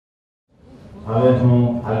હવે હું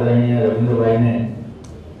આદરણીય રવિન્દ્રભાઈને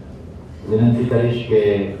વિનંતી કરીશ કે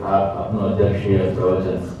આપ આપનું અધ્યક્ષીય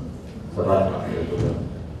પ્રવચન સભામાં રજૂ કરો.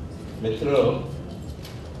 મિત્રો,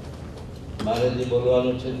 મારે જે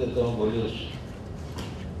બોલવાનું છે તે તો હું બોલીશ,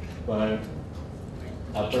 પણ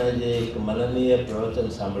આપણે જે એક મનનીય પ્રવચન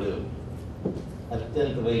સાંભળ્યું,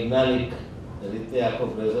 અત્યંત વૈજ્ઞાનિક રીતે આખું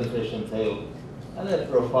પ્રેઝન્ટેશન થયું અને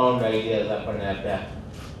પ્રોફાઉન્ડ આઈડિયાઝ આપણને આપ્યા.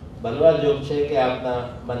 બનવા જોગ છે કે આપના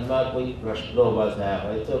મનમાં કોઈ પ્રશ્નો ઊભા થયા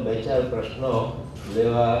હોય તો બે ચાર પ્રશ્નો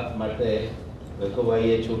લેવા માટે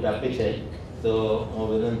વેકુભાઈએ છૂટ આપી છે. તો હું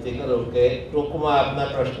વિનંતી કરું કે ટૂંકમાં આપના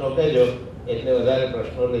પ્રશ્નો કહેજો એટલે વધારે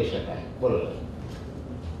પ્રશ્નો લઈ શકાય. બોલો.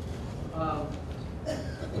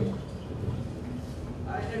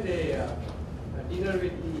 I had a dinner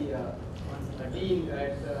with the dean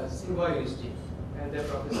at Singapore University and their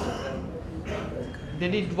professor. They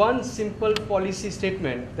did one simple policy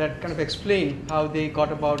statement that kind of explained how they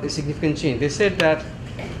got about a significant change. They said that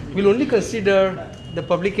we'll only consider the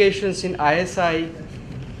publications in ISI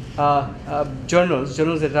journals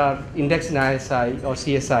that are indexed in ISI or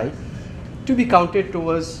CSI to be counted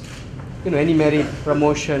towards any merit,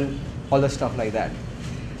 promotion, all the stuff like that.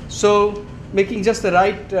 So making just the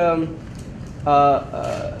right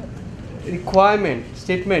requirement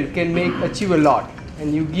statement can achieve a lot,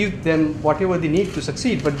 and you give them whatever they need to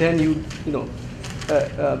succeed. But then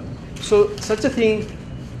so such a thing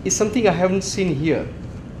is something I haven't seen here.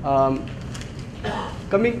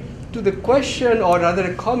 Coming to the question, or rather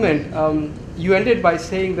a comment, you ended by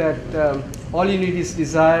saying that all you need is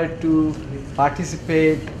desire to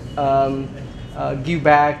participate, give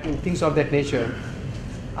back, and things of that nature.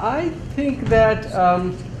 I think that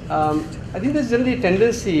I think there's generally a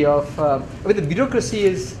tendency of with the bureaucracy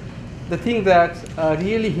is the thing that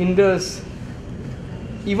really hinders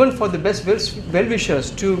even for the best well-wishers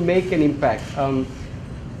to make an impact.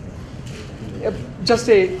 Just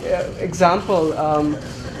a example.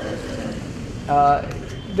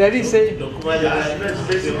 There is a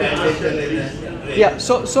yeah.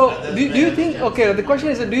 So do you think? Okay. The question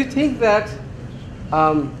is, do you think that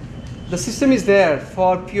the system is there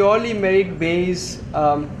for purely merit-based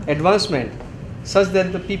advancement, such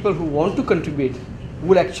that the people who want to contribute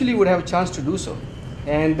would have a chance to do so?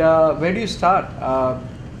 And where do you start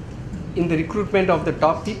in the recruitment of the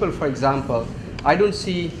top people, for example? I don't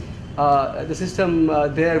see the system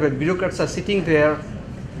there where bureaucrats are sitting there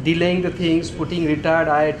delaying the things, putting retired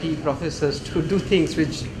IIT professors to do things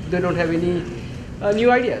which they don't have any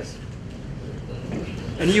new ideas.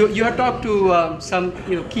 And you have talked to some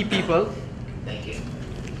key people. Thank you.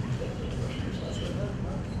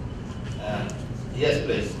 Yes,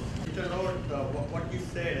 please. Mr. Lord, what you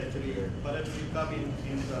said actually, perhaps you come in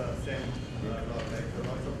the same like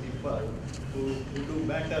lots of people who do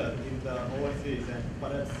better in the overseas, and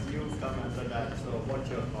perhaps you come after that. So what's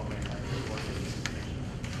your comment?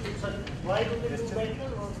 Why do they do better,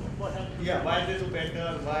 or what happens? Yeah, why they do better?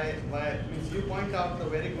 Why means you point out a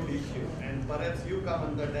very good issue, and perhaps you come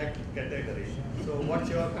under that category. So what's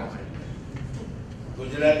your comment?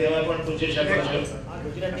 ગુજરાતીમાં પણ પૂછી શકો છો.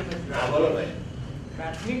 ગુજરાતીમાં હા, બોલો ભાઈ.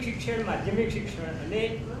 પ્રાથમિક શિક્ષણ, માધ્યમિક શિક્ષણ અને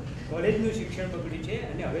કોલેજનું શિક્ષણ બગડ્યું છે,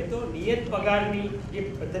 અને હવે તો નિયત પગારની જે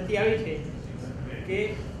પદ્ધતિ આવી છે કે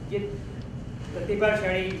જે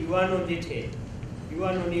પ્રતિભાશાળી યુવાનો જે છે,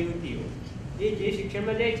 યુવાનોની યુવતીઓ એ જે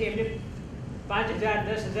શિક્ષણમાં જાય છે એમને 5,000,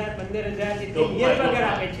 10,000, 15,000 જેટલી નિયત પગાર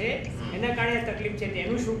આપે છે, એના કારણે આ તકલીફ છે.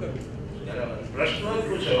 તેનું શું કરવું? પ્રશ્ન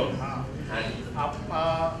પૂછો.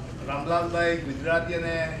 રામલાલભાઈ ગુજરાતી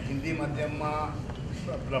અને હિન્દી માધ્યમમાં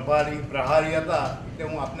પ્રહારી હતા, એટલે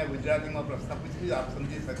હું આપને ગુજરાતીમાં પ્રશ્ન પૂછીશ, આપ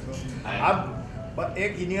સમજી શકશો. આપ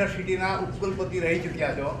એક યુનિવર્સિટીના ઉપકુલપતિ રહી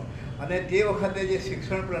ચૂક્યા છો, અને તે વખતે જે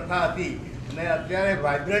શિક્ષણ પ્રથા હતી અને અત્યારે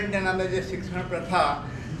વાઇબ્રન્ટના નામે જે શિક્ષણ પ્રથા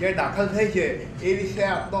જે દાખલ થઈ છે એ વિશે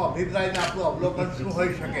આપનો અભિપ્રાય અને આપણું અવલોકન શું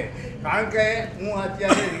હોઈ શકે? કારણ કે હું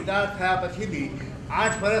અત્યારે રિટાયર થયા પછી બી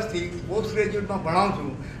 8 વર્ષથી પોસ્ટ ગ્રેજ્યુએટમાં ભણાવું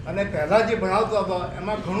છું, અને પહેલાં જે ભણાવતો હતો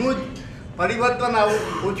એમાં ઘણું જ પરિવર્તન આવું.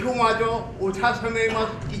 ઓછું વાંચો, ઓછા સમયમાં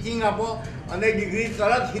ટીચિંગ આપો અને ડિગ્રી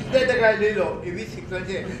તરત 70% લઈ લો, એવી શિક્ષણ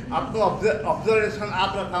છે. આપનું ઓબ્ઝર્વેશન આ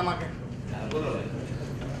પ્રથામાં કે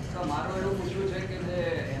મારું એવું પૂછવું છે કે જે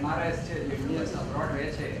એમઆરએસ છે, જે ઇન્ડિયન્સ અબ્રોડ રહે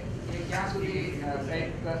છે, એ ક્યાં સુધી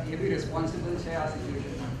કંઈક એ બી રિસ્પોન્સિબલ છે આ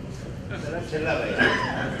સિચ્યુએશનમાં? છેલ્લા ભાઈ.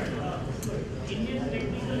 ઇન્ડિયન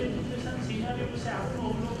ટેકનિકલ એજ્યુકેશન સિનારિયો વિશે આપનું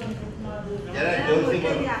અવલોકન જરા જોરથી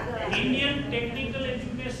બોલો. Indian technical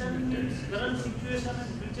education current situation અને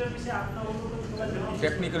ફ્યુચર વિશે આપનું અવલોકન થોડા જણાવો.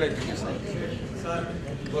 Technical education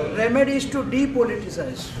remedies to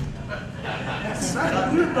depoliticize. Sir,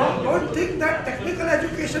 you don't think that technical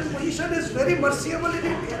education position is very merciable in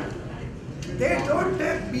India? They don't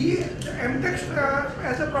take BA MTech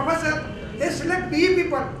as a professor, they select BE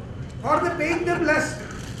people for the paying them less.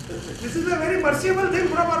 This is a very merciful thing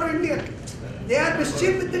from our India. They are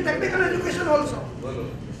mischief with the technical education also.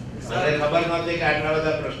 મને ખબર નહોતી કે આટલા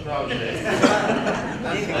બધા પ્રશ્નો આવશે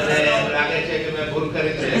અને લાગે છે કે મેં ભૂલ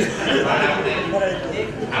કરી છે પણ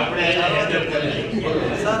આપણે હેન્ડલ કરીશું.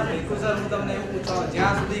 સર બિલકુલ સર, હું તમને એવું પૂછવા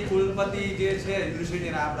જ્યાં સુધી કુલપતિ જે છે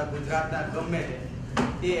યુનિવર્સિટીના આપણા ગુજરાતના ગમે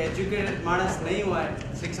તે એજ્યુકેટેડ માણસ નહીં હોય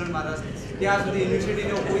શિક્ષણમાં રસ, ત્યાં સુધી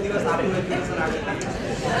યુનિવર્સિટીનો કોઈ દિવસ આપણું એજ્યુકેશન આગળ નહીં.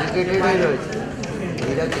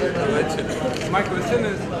 My question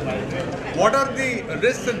is, what are the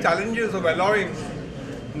risks and challenges of allowing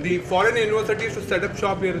the foreign universities to set up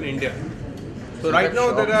shop here in India? So right now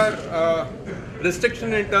there are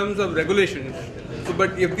restrictions in terms of regulations. So,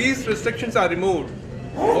 but if these restrictions are removed,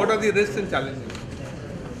 what are the risks and challenges?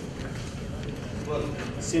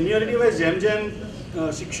 Seniority wise જેમ જેમ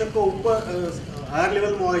શિક્ષકો ઉપર higher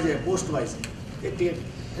લેવલમાં હોય છે post wise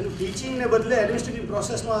એનું ટીચિંગને બદલે administrative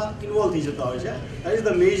પ્રોસેસમાં ઇન્વોલ્વ થઈ જતા હોય છે. That is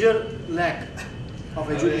the major lack of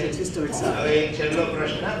education system itself. હવે એક છેલ્લો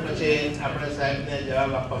પ્રશ્ન પછી આપણે સાહેબને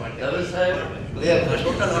જવાબ આપવા માટે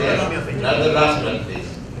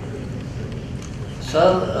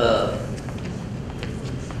Sir,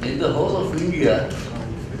 in the whole of India,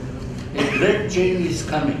 a great change is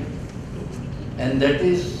coming, and that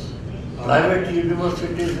is private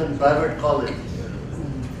universities and private colleges.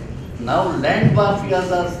 Now land mafias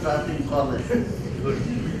are starting colleges,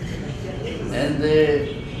 and they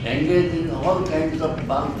engage in all kinds of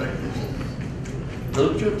malpractices.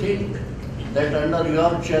 Don't you think that under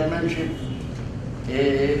your chairmanship,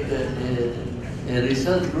 a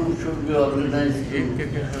research group should be organized to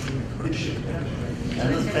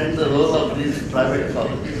understand the role of these private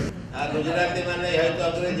colleges? ગુજરાતીમાં નહીં હોય તો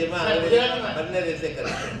અંગ્રેજીમાં બંને રીતે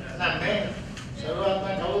કરે.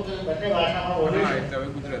 શરૂઆતમાં કહું તો બંને ભાષામાં બોલું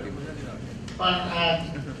પણ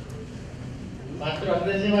માત્ર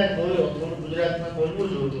અંગ્રેજીમાં જ બોલ્યો, થોડું ગુજરાતમાં બોલવું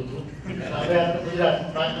જોઈતું હતું. હવે આપણે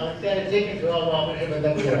ગુજરાતમાં અત્યારે જે કંઈ જવાબો આપે છે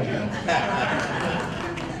બધા ગુજરાતીમાં.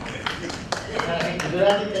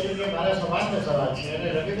 ગુજરાતી તરીકે મારા સમાજનો સવાલ છે અને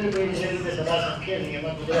રવિન્દ્રભાઈ જે રીતે સભા સંખેલી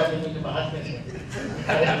એમાં ગુજરાતીનું જે મહાત્મ્ય છે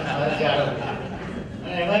મારે જાણવું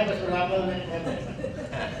અને એમાં પછી રામલાલભાઈ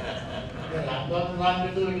રામલાલનું નામ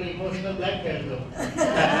લીધું એટલે ઇમોશનલ બ્લેકમેલ તો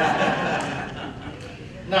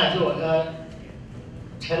ના. જો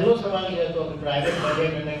છેલ્લો સવાલ એ હતો કે પ્રાઇવેટ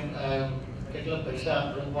બજેટ અને કેટલા પૈસા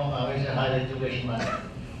રોકવામાં આવે છે હાયર એજ્યુકેશન માટે.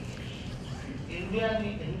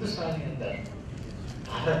 ઇન્ડિયાની હિન્દુસ્તાનની અંદર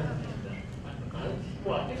ભારતની અંદર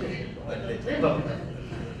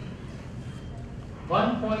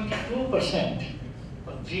 1.2%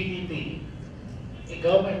 of GDP એ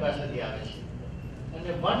ગવર્મેન્ટ પાસેથી આવે છે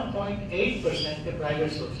અને 1.8% એ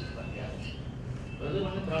પ્રાઇવેટ સોર્સિસમાંથી આવે છે. બધું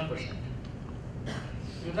મને 3%.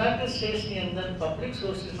 યુનાઇટેડ સ્ટેટ્સની અંદર પબ્લિક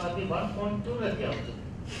સોર્સિસમાંથી 1.2 નથી આવતું,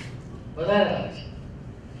 વધારે આવે છે,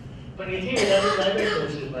 પણ એથી વધારે પ્રાઇવેટ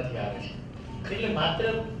સોર્સિસમાંથી આવે છે. એટલે માત્ર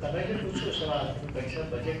તમે જે પૂછો સવાલ પૈસા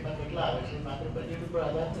બજેટમાં કેટલા આવે છે, માત્ર બજેટ ઉપર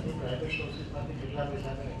આધાર નથી. પ્રાઇવેટ સોર્સિસમાંથી કેટલા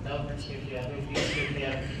પૈસા આવે, એન્ડાઉમેન્ટ કેટલી આવે, ફીસ કેટલી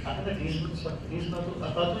આવે, આપણે ફીસમાં તો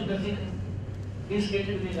અપાતું જ નથી. ફીસ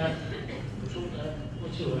કેટલી બધી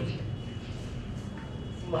ઓછી હોય છે.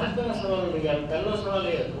 મહત્વના સવાલો લઈ આવ્યો. પહેલો સવાલ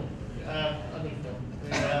એ હતો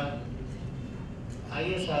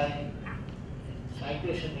ISI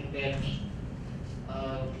સાઇટેશન ઇન્ડેક્સ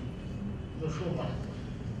નું શું મહત્વ?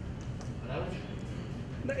 બરાબર છે,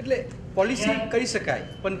 એટલે પોલિસી કરી શકાય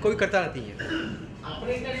પણ કોઈ કરતા નથી.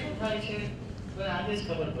 આપણે ત્યાં શું થાય છે આજે જ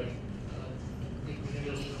ખબર પડી એક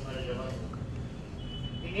યુનિવર્સિટીમાં મારે જવાનું.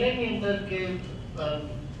 ઇંગ્લેન્ડની અંદર કે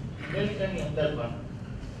અમેરિકાની અંદર પણ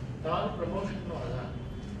તમારું પ્રમોશનનો આધાર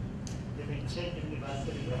ઇન્સેન્ટિવની વાત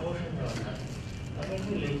કરી, પ્રમોશનનો આધાર તમે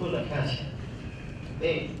જે લેખો લખ્યા છે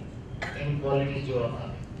એ એની ક્વોલિટી જોવામાં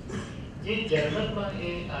આવે. જે જર્નલમાં એ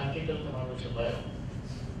આર્ટિકલ તમારો છપાયો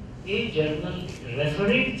એ જર્નલ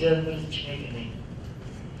રેફરેડ જર્નલ છે કે નહીં.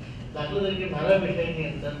 દાખલા તરીકે મારા વિષયની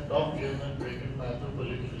અંદર ટોપ જર્નલ બ્રિટનમાં હતું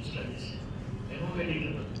પોલિટિકલ સ્ટડીઝ, એનું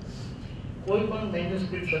એડિટર હતું. કોઈ પણ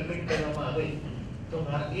મેન્યુસ્ક્રિપ્ટ સબમિટ કરવામાં આવે તો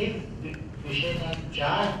મારા એ વિષયના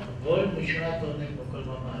 4 વર્લ્ડ નિષ્ણાતોને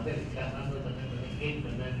મોકલવામાં આવે કે આમાં તમે મને 1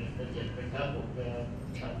 મહિનાની અંદર જજમેન્ટ આપો કે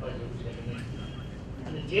છાપવા જેવું છે કે નહીં.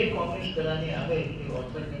 અને જે કોમેન્ટ્સ કરવાની આવે એ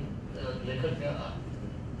ઓથરને લેખકને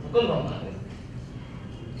મોકલવામાં આવે.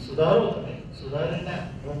 સુધારો તમે સુધારીને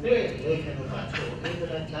મોકલે લેખ એનો પાછો, એ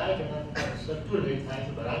બધા 4 જણાનું સર્ક્યુલેટ થાય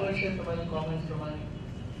તો બરાબર છે તમારી કોમેન્ટ્સ પ્રમાણે,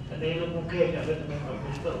 અને એ લોકો કહે કે હવે તમે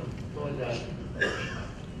પબ્લિશ કરો તો જ આવે.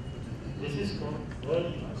 This is called world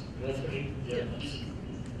refereed journals.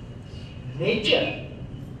 Nature,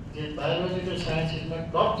 જે બાયોલોજીકલ સાયન્સીસમાં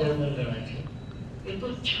ટોપ જર્નલ ગણાય છે, એ તો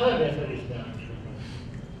 6 રેફરીઝને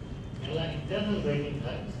પહેલા ઇન્ટરનલ વેટિંગ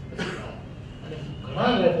થાય અને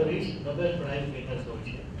ઘણા રેફરીઝ નોબેલ પ્રાઇઝ વિનર્સ હોય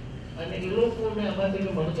છે અને એ લોકોને આમાંથી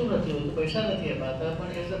કંઈ મળતું નથી હોતું, પૈસા નથી અપાતા,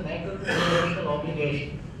 પણ as a matter of professional obligation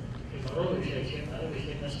એ મારો વિષય છે, મારા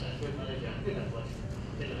વિષયના સ્ટાન્ડર્ડ મારે જાણવી રાખવા છે,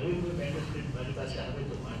 એટલે હવે કોઈ મેન્યુસ્ક્રિપ્ટ મારી પાસે આવે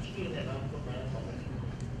તો વાંચી અને એના ઉપર મારા કોમેન્ટ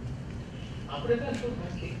આપણે ત્યાં શું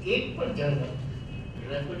થાય છે, એક પણ જર્નલ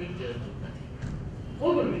રેકોર્ડિંગ જર્નલ નથી,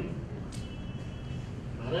 કોઈ પણ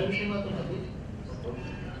મારા વિષયમાં તો નથી,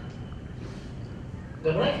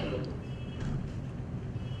 ગભરાય છે લોકો,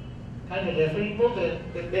 કારણ કે રેફરી પોતે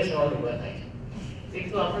બે સવાલ ઉભા થાય છે. એક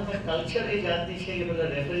તો આપણે ત્યાં કલ્ચર એ જાતની છે કે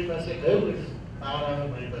બધા રેફરી પાસે ગયું પાવર આવે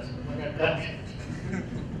મારી પાસે, મને કામ છે,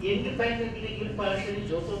 ઇન્ડિપેન્ડન્ટલી ઇમ્પાર્શિયલી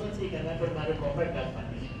જોતો નથી કે એના પર મારે કોમેન્ટ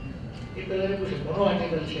આપવાની છે. એ પહેલાં પૂછે ઘણો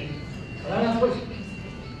આર્ટિકલ છે, ઘણા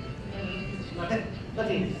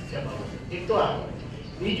નથી જમાવો. એક તો આ,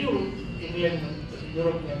 બીજું ઇંગ્લેન્ડ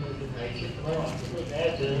યુરોપિયન બધું થાય છે, તમારો આર્ટિકલ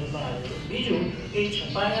કયા જર્નલમાં આવેલો, બીજું એ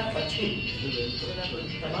છપાયા પછી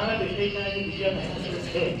તમારા વિષયના જે બીજા માણસો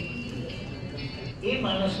છે એ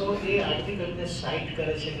માણસો એ આર્ટિકલને સાઇટ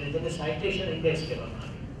કરે છે, તેને સાઇટેશન ઇન્ડેક્સ કહેવામાં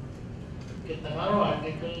આવે કે તમારો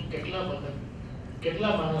આર્ટિકલ કેટલા વખત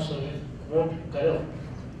કેટલા માણસોએ કોટ કર્યો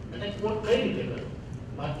અને કોટ કઈ રીતે કર્યો,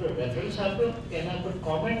 માત્ર રેફરન્સ આપ્યો કે એના પર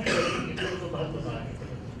કોમેન્ટ કરી, એટલું બધું મહત્વનું આર્ટિકલ.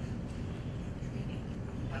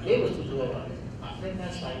 એ વસ્તુ જોવામાં આવે, આપણે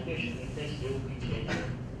ત્યાં સાઇટેશન ઇન્ડેક્સ જેવું કંઈ છે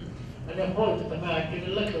અને હોય તો તમે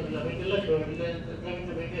આર્ટિકલ લખ્યો એટલે હવે લખ્યો એટલે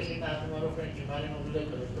રવિન્દ્રભાઈ બેસી ના તમારો ફ્રેન્ડ છે, મારે એનો ઉલ્લેખ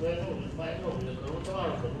કરો તો એનો ઉલ્લેખ કરવો,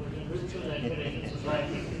 તમારો કરવો, એટલે મ્યુચ્યુઅલ એડમિરેશન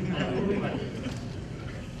સોસાયટી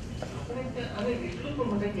આપણે અને એટલું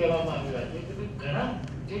પણ મને કહેવામાં આવ્યું છે કે ઘણા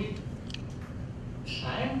જે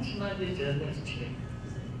સાયન્સના જે જર્નલ્સ છે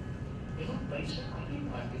એમાં પૈસા આપી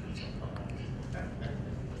આર્ટિકલ છાપવામાં આવે છે,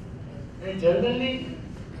 અને જર્નલની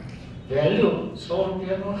વેલ્યુ 100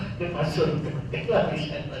 રૂપિયાનો કે 500 રૂપિયાનો કેટલા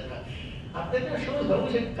પૈસા હતા. આપણે તો શું થવું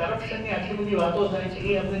છે, કરપ્શનની આટલી બધી વાતો થાય છે,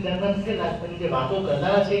 એ આપણે ધ્યાનમાં નથી રાખવાની, જે વાતો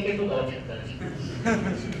કરનારા છે કેટલું કરપ્શન કરે છે.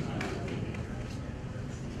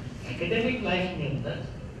 એકેડેમિક લાઈફની અંદર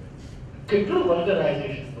કેટલું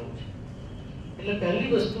વલ્ગરાઇઝેશન થયું છે. એટલે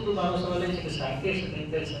પહેલી વસ્તુ તો મારો સવાલ એ છે કે સાયન્ટિફિક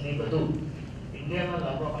ઇન્ડેક્સ અને બધું ઇન્ડિયામાં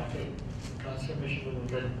લાવવા માટે ટ્રાન્સફોર્મેશન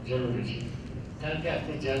જરૂરી છે, કારણ કે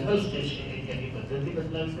આપણે જર્નલ્સ જે છે એની પદ્ધતિ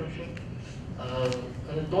બદલાવી પડશે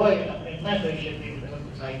અને તોય આપણે ના કહી શકીએ કે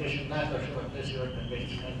સાઇટેશન ના કરશો એટલે સિવાય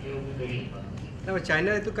કન્વેન્શન કેવું બી કહી શકવાનું.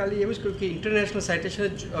 ચાઇનાએ તો ખાલી એવું જ કહ્યું કે ઇન્ટરનેશનલ સાઇટેશન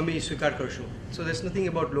જ અમે સ્વીકાર કરશું, સો there is nothing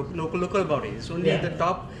about local about it. It's only the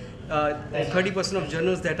top 30% of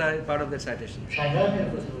journals that are part of that citation. ચાઇનાએ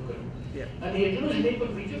શરૂ કર્યું અને એટલું જ નહીં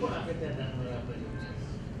પણ બીજું પણ આપણે ત્યાં ધ્યાનમાં રાખવા જેવું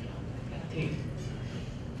છે.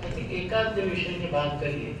 એકાદ જે વિષયની વાત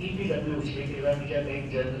કરીએ, EPW છે કે એવા બીજા કંઈક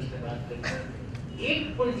જર્નલ્સની વાત કરીએ, એક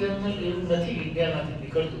પણ જર્નલ એવું નથી ઇન્ડિયામાંથી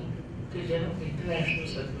નીકળતું કે જેનું ઇન્ટરનેશનલ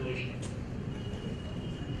સર્ક્યુલેશન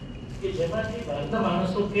કે જેમાંથી બહારના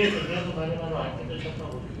માણસો કે અહીંયા તમારે મારો આર્ટિકલ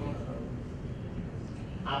છપાવવો.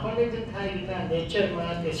 આપણને જે થાય કે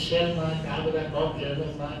નેચરમાં કે સેલમાં કે આ બધા ટોપ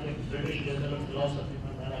જર્નલમાં કે બ્રિટિશ જર્નલ ઓફ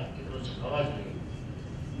ફિલોસોફીમાં મારા આર્ટિકલો છપાવવા જોઈએ,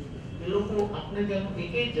 એ લોકો આપણે ત્યાંનું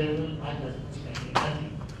એક જર્નલ આ નથી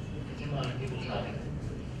જેમાં આર્ટિકલ્સ આવે.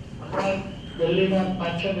 આપણા દિલ્હીના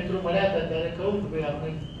 5-6 મિત્રો મળ્યા હતા ત્યારે કહું કે ભાઈ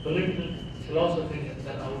આપણે પોલિટિકલ ફિલોસોફીની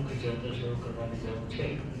અંદર આવું કંઈ જર્નલ શરૂ કરવાની જરૂર છે,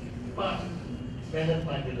 પણ મહેનત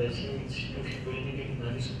માંગી લે છે, ઇન્સ્ટિટ્યુશન બિલ્ડિંગ એક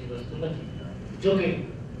નાની સુધી વસ્તુ નથી. જો કે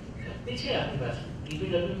શક્તિ છે આપણી પાસે, EPW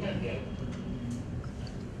ક્યાંથી આવ્યું?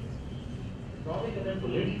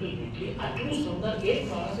 પોલિટિકલ વીકલી આટલું સુંદર એક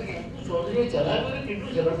માણસે ચૌધરીએ ચલાવ્યું,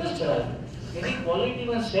 કેટલું જબરદસ્ત ચલાવ્યું, એની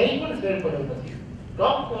ક્વોલિટીમાં સહેજ પણ ફેર પડ્યો નથી.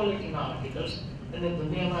 ટોપ ક્વોલિટીના આર્ટિકલ્સ અને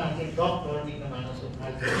દુનિયામાં આજે ટોપ ક્વોલિટીના માણસો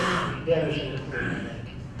ઇન્ડિયા વિશે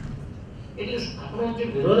એટલે આપણો જે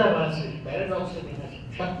વિરોધાભાસ છે, પેરેડોક્સ છે,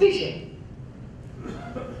 શક્તિ છે,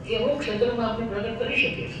 એ અમુક ક્ષેત્રમાં આપણે પ્રગટ કરી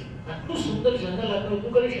શકીએ છીએ. આટલું સુંદર જર્નલ આપણે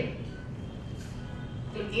ઊભું કરી શકીએ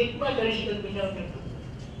તો એકમાં કરી શકીએ બીજા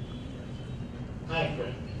હા એક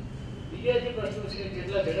પ્રશ્ન. બીજા જે પ્રશ્નો છે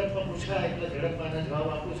જેટલા ઝડપમાં પૂછાય એટલા ઝડપમાં જવાબ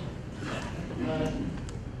આપું છું.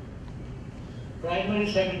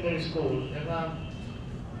 પ્રાઇમરી સેકન્ડરી સ્કૂલ એમાં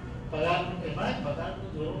પગારનું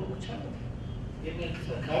ધોરણ ઓછા નથી, એને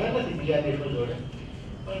સરખાવ્યા નથી બીજા દેશો જોડે,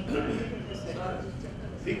 પણ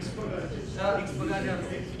ફિક્સ પગાર છે, ફિક્સ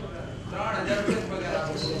પગાર 3000 પગાર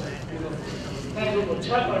આપો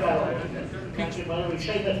ઓછા પગાર હોય કારણ કે મારો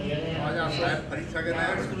વિષય નથી અને પરીક્ષા કે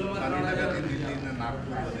દિલ્હીના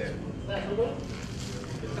નાગપુર બધે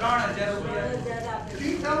 3000 રૂપિયા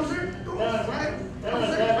 3,000 to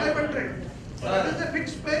 5,500. That is the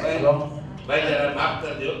fixed pay. ભાઈ જરા માફ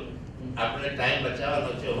કરજો, આપણે ટાઈમ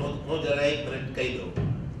બચાવવાનો છે. હું જરા એક મિનિટ કહી દઉં.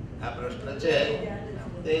 આ પ્રશ્ન છે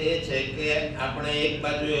તે એ છે કે આપણે એક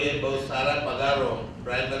બાજુ એ બહુ સારા પગારો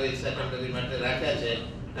પ્રાઇમરી સેકન્ડરી માટે રાખ્યા છે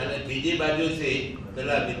અને બીજી બાજુથી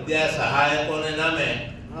પેલા વિદ્યા સહાયકોને નામે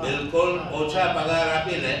બિલકુલ ઓછા પગાર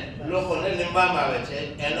આપીને લોકોને નિમવામાં આવે છે,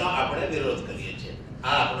 એનો આપણે વિરોધ કરીએ છીએ.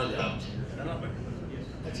 આ આપણો જવાબ છે.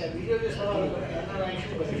 અચ્છા, બીજો જે સવાલ હતો એના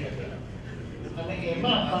શું કરી શકે અને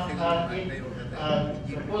એમાં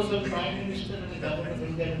પ્રપોઝલ પ્રાઇમ મિનિસ્ટર અને ગવર્નમેન્ટ ઓફ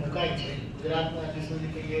ઇન્ડિયાને મુકાય છે. ગુજરાતમાં હજી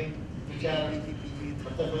સુધી કઈ વિચાર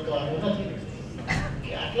મતલબ તો આવ્યો નથી કે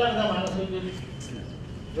આટલા બધા માણસો જે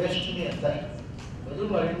વેસ્ટની અંદર બધું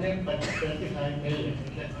મળીને 25 મિલિયન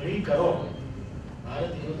એટલે 2.5 કરોડ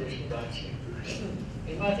ભારત એવો દેશની બહાર છે.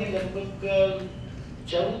 એમાંથી લગભગ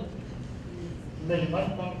 14 મિલિયન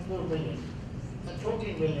 1.4 મિલિયન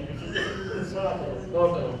 14 મિલિયન એટલે 1.5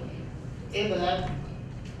 કરોડ 1.5 કરોડ એ બધા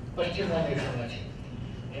પશ્ચિમના દેશોમાં છે.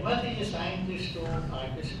 એમાંથી જે સાયન્ટિસ્ટો,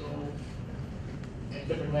 આર્ટિસ્ટો,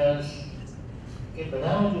 એન્ટરપ્રિનર્સ એ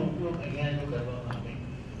બધાનો જો ઉપયોગ અહીંયા જો કરવામાં આવે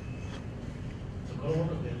તો ઘણો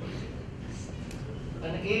મોટો ફેર પડશે.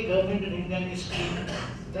 અને એ ગવર્મેન્ટ ઓફ ઇન્ડિયાની સ્કીમ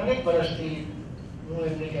 3 વર્ષથી હું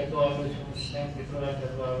એમને કહેતો આવ્યો છું, સ્નેપ ડિપ્લોરા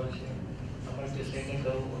કરતો આવ્યો છે, અમારે જે સૈન્ય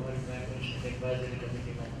કહું અમારી પ્રાઇમ મિનિસ્ટર એડવાઇઝરી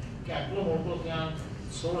કમિટીમાં કે આટલો મોટો ત્યાં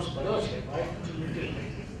સોર્સ મળ્યો છે, વાઇટ ટુ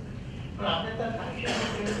યુટિલાઇઝ. પણ આપણે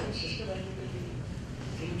ત્યાં સિસ્ટમેટિક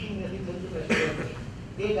થિંકિંગ નથી થતું.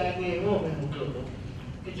 એક આઈડિયા એવો અમે મૂક્યો હતો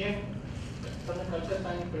કે જેમ તમે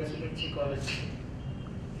કલકત્તાની પ્રેસિડેન્સી કોલેજ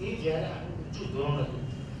છે એ જ્યારે આનું ઊંચું ધોરણ હતું,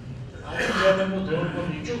 આજે જ્યારે હું ધોરણ પર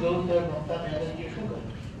નીચું ગયું ત્યારે મમતા બેનર્જીએ શું કહ્યું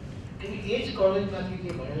કે એ જ કોલેજમાંથી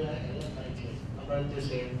જે ભણેલા એલએમઆઈ છે, અમર્ત્ય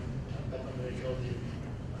સેન,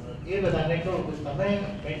 એ બધાને કહું કે તમે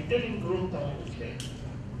મેન્ટરિંગ ગ્રુપ તમારું છે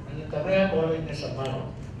અને તમે આ કોલેજને સંભાળો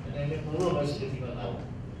અને એને પૂર્વ પરિસ્થિતિમાં લાવો.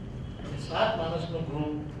 7 માણસનું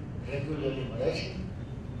ગ્રુપ રેગ્યુલરલી મળે છે,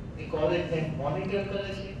 એ કોલેજને મોનિટર કરે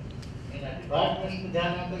છે, એના ડિપાર્ટમેન્ટ્સનું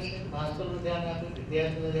ધ્યાન આપે છે, માસ્ટરનું ધ્યાન આપે,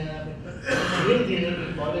 વિદ્યાર્થીનું ધ્યાન આપે. ધીરે ધીરે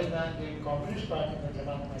કોલેજના જે કોમ્યુનિસ્ટ પાર્ટીના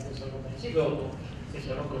જમાનામાં જે સર્વ પહોંચી ગયો હતો એ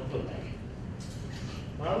સર્વ કરતો થાય છે.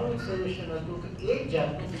 મારું એક સજેશન હતું કે એક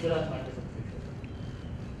જાતનું ગુજરાત માટે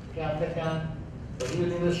કે આપણે ત્યાં બધી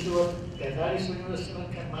યુનિવર્સિટીઓ 43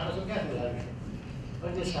 યુનિવર્સિટીમાં માણસો ક્યાંથી લાગે,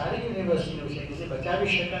 પણ જે સારી યુનિવર્સિટીઓ છે કે જે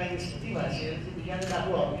બચાવી શકાય એવી સ્થિતિમાં છે એ બીજાને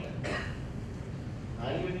લાગુ આવે છે.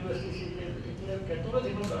 મારી યુનિવર્સિટી છે એટલે કહેતો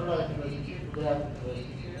નથી, પણ બરોડા યુનિવર્સિટી છે, ગુજરાત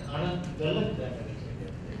યુનિવર્સિટી છે, આણંદ ગલત ત્યાં કરે છે.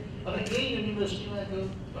 હવે એ યુનિવર્સિટીમાં જો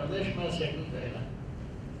પ્રદેશમાં સેટલ થયેલા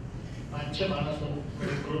 5-6 માણસો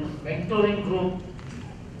ગ્રુપ, મેન્ટોરિંગ ગ્રુપ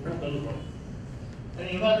હું કરું છું અને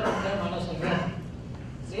એવા 3-4 માણસો ત્યાં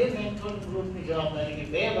એ મેન્ટોરિંગ ગ્રુપની જવાબદારી કે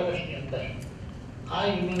 2 વર્ષની અંદર આ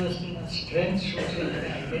યુનિવર્સિટીના સ્ટ્રેન્થ શું છે એને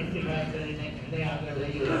આઈડેન્ટિફાય કરીને એને આગળ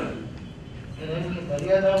લઈ જવું અને એની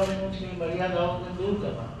મર્યાદાઓ શું છે મર્યાદાઓને દૂર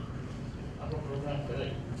કરવા આપણો પ્રોગ્રામ કરે.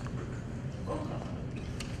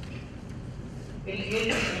 એટલે એ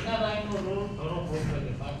એનઆરઆઈનો રોલ ઘણો મોટો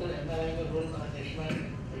છે. માત્ર એનઆરઆઈનો રોલ આ દેશમાં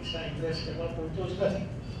પૈસા ઇન્વેસ્ટ કરવા પૂરતો જ નથી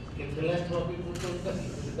કે ફિલેન્થ્રોપી પૂરતો જ નથી.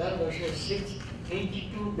 દર વર્ષે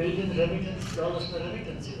 $682 બિલિયન ડોલર્સના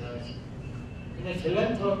રેમિટન્સીસ આવે છે. અને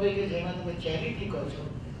ફિલેન્થ્રોપી કે જેમાં તમે ચેરિટી કહો છો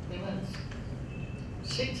તેમાં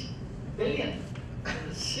 $6 બિલિયન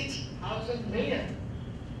 $6,000 મિલિયન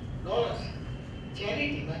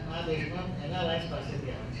ચેરિટીમાં આ દેશમાં એનઆરઆઈસ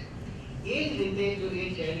પાસેથી આવે છે. એ જ રીતે જો એ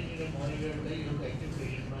ચેરિટીને મોનિટર કરી લોકો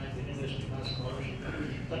એજ્યુકેશનમાં, યુનિવર્સિટીમાં સ્કોલરશીપ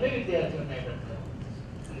તમે વિદ્યાર્થીઓને એડપ્ટ કરો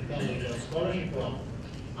અને ત્યાં લઈ જાઓ, સ્કોલરશીપો આપો.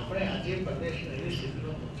 આપણે આજે પ્રદેશની એવી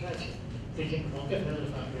સ્થિતિમાં પહોંચ્યા છે કે જેમ રોકેફેલર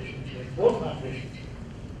ફાઉન્ડેશન છે, ફોર્ડ ફાઉન્ડેશન છે,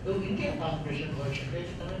 એવું ઇન્ડિયન ફાઉન્ડેશન હોઈ શકે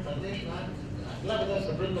કે તમે પ્રદેશના આટલા બધા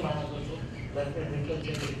સમૃદ્ધ માણસો છો, ડૉક્ટર મિટલ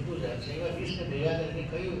છે, હિન્દુજા છે, એવા 20ને ભેગા કરીને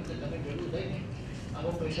કહ્યું કે તમે ભેગું થઈને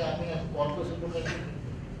અમુક પૈસા આપીને કોર્પોસ ઊભું કરી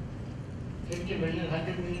 50 મિલિયન,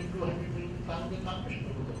 100 મિલિયન, 200 મિલિયન ફાઉન્ડેશન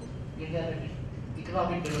ઊભું કરો. ઇન્ડિયાને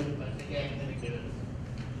ઇકોનોમિક ડેવલપમેન્ટ કે એકેડેમિક ડેવલપમેન્ટ.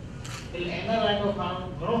 એટલે એનઆરઆઈનો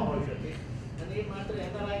ફાઉન્ડ ઘણો હોઈ શકે અને એ માત્ર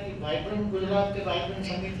એનઆરઆઈ વાઇબ્રન્ટ ગુજરાત કે વાઇબ્રન્ટ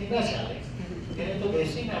સમિતિ ના ચાલે, એને તો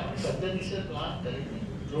બેસીને આપણે પદ્ધતિસર પ્લાન કરીને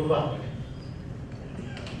જોડવા પડે.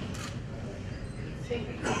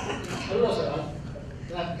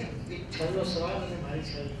 છેલ્લો સવાલ અને મારી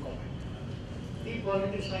છેલ્લી કોમેન્ટ.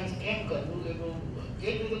 ડિપોલિટિસાઇઝ કેમ કરવું એ બહુ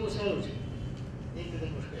એક રીતે બહુ સહેલું છે, એક રીતે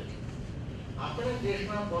મુશ્કેલ છે. આપણે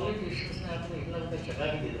દેશમાં પોલિટિશિયન્સને આપણે એટલા બધા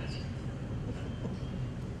ચગાવી દીધા છે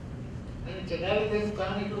અને ચગાવી દેવું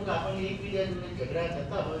કામ એટલું કે આપણને એકબીજા જોડે ઝઘડા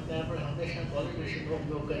થતા હોય ત્યારે આપણે હંમેશા પોલિટિશિયનનો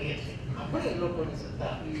ઉપયોગ કરીએ છીએ. આપણે એ લોકોને સત્તા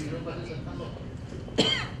આપી, એ લોકો પાસે સત્તા ન હોય.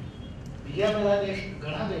 બીજા બધા દેશ,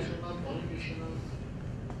 ઘણા દેશોમાં પોલિટિશિયનો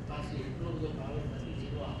પાસે એટલો બધો પાવર નથી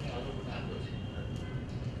જેટલો આપણે આ લોકોને આપ્યો છે.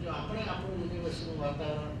 જો આપણે આપણું યુનિવર્સિટીનું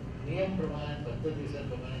વાતાવરણ નિયમ પ્રમાણે, પદ્ધતિસર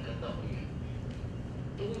પ્રમાણે કરતા હોઈએ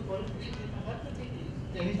કોઈ પોલિટિશિયનની તાકાત નથી,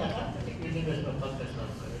 એની તાકાત નથી કે યુનિવર્સિટીમાં પગ કસાવ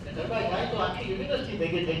કરે. કરવા જાય તો આખી યુનિવર્સિટી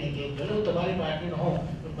ભેગી થઈને કે ભલે હું તમારી પાર્ટીનો હોઉં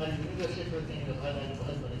તો મારી યુનિવર્સિટી પ્રત્યેની વફાદારી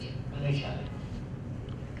મહત્વની છે અને ચાલે.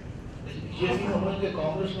 બીજેપીનો હોય કે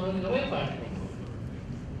કોંગ્રેસનો હોય કે ગમે પાર્ટીનો હોય,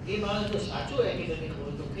 એ માણસ જો સાચું એકેડેમિક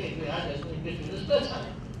હોય તો કે આ દેશનું ઇન્ડિયન યુનિવર્સિટી ચાલે.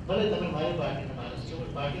 ભલે તમે મારી પાર્ટીના માણસ છો,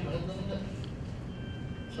 પણ પાર્ટી મહત્વની નથી,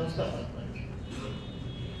 સંસ્થા મહત્વની છે.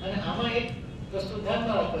 અને આમાં એક વસ્તુ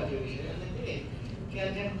ધ્યાનમાં રાખવા જેવી છે અને તે કે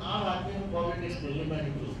જેમ આમ આદમીનું પોલિટિક્સ દિલ્હીમાં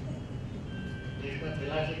નીકળ્યું, દેશમાં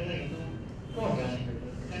ફેલા છે કે નહીં તો કોણ જાણે,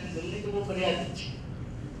 કારણ કે દિલ્હી તો બહુ મર્યાદિત છે.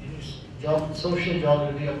 એની સોશિયલ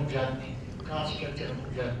જોગ્રાફી અમુક જાતની, કાસ્ટ સ્ટ્રક્ચર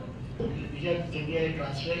અમુક જાતનું, બીજા જગ્યાએ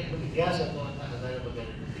ટ્રાન્સલેટ ઇતિહાસ હતો એના આધારે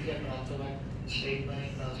વગેરે બીજા ટ્રાન્સફર સ્ટેટમાં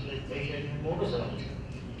ટ્રાન્સલેટ થઈ છે, મોટો સવાલ છે.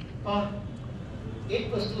 પણ એક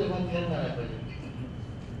વસ્તુ એમાં ધ્યાનમાં રાખવા જેવી છે,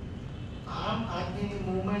 આમ આદમીની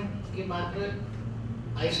મુવમેન્ટ કે માત્ર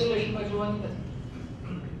આઇસોલેશનમાં જોવાની નથી.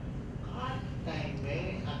 આ ટાઈમે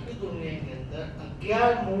આખી દુનિયાની અંદર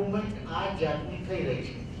 11 મુવમેન્ટ આ જાતની થઈ રહી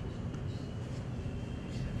છે.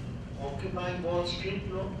 ઓક્યુપાય વોલ સ્ટ્રીટ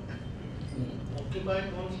લો, ઓક્યુપાય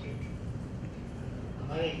વોલ સ્ટ્રીટ,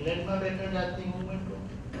 हमारे इंग्लैंड में बैठने जाती मूवमेंट को,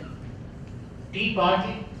 T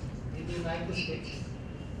party in the United states,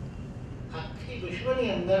 आखी विश्वની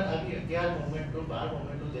અંદર આવી 11 મૂવમેન્ટો 12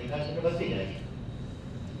 મૂવમેન્ટો દેખાય છે અને વધતી જાય છે.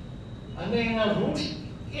 અને એના રૂટ્સ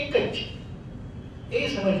એક જ છે. એ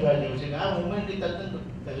સમજવા જેવું છે કે આ મૂવમેન્ટની તદ્દન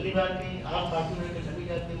પહેલી વાર કે આ પાર્ટીઓ કે નવી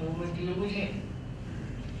જાતની મૂવમેન્ટ એવું છે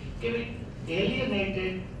કે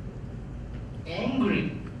એલિયનેટેડ એંગ્રી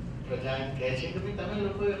પ્રજા એમ કહે છે કે ભાઈ તમે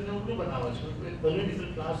લોકો એમને ઉલ્લું બનાવો છો, એક પોલિટિકલ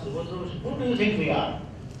ક્લાસ ઉભો થયો છે. Who do you think we are?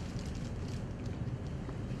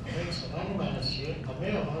 અમે એક સામાન્ય માણસ છીએ, અમે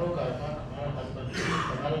અમારો કારભાર અમારા હાથમાં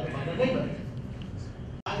તમારા જમાનો નહીં બને.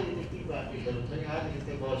 આ રીતે ટી પાર્ટી શરૂ થઈ, આ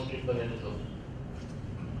રીતે વોલ સ્ટ્રીટ બનેલું થયું.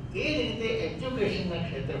 એ જ રીતે એજ્યુકેશનના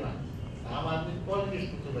ક્ષેત્રમાં આમ આદમી પોલિટિક્સ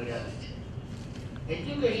પૂરતું મર્યાદિત છે.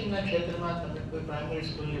 એજ્યુકેશનના ક્ષેત્રમાં તમે કોઈ પ્રાઇમરી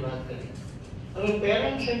સ્કૂલની વાત કરી, હવે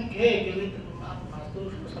પેરેન્ટ્સ એમ કહે કે માસ્તર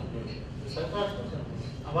શું સમજે છે, સરકાર શું સમજે છે,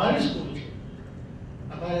 અમારી સ્કૂલ છે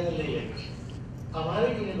અમારે લઈ લેવી છે,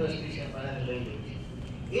 અમારી યુનિવર્સિટી છે અમારે લઈ લેવી છે.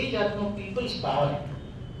 એ જાતનો પીપલ્સ પાવર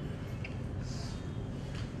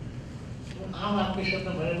આમ આદમી શબ્દ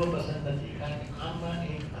મને બહુ પસંદ નથી, કારણ કે આમમાં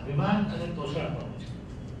એક અભિમાન અને તોષણ પણ છે.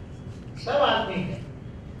 સબ આદમી છે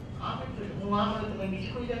આમ એટલે હું આમ તમે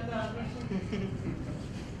બીજી કોઈ જાતના આદમી છું.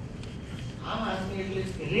 આમ આદમી એટલે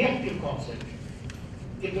રિએક્ટિવ કોન્સેપ્ટ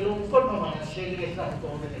કે પેલો ઉપરનો માણસ છે એટલે એટલા હું તો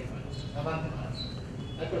નહીં માણસ, સામાન્ય માણસ,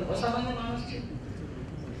 એટલે અસામાન્ય માણસ છે.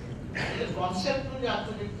 એટલે કોન્સેપ્ટનું જે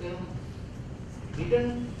આખું જે હિડન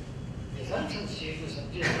એઝમ્પશન્સ છે એ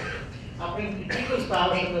સમજે આપણે ક્રિટિકલ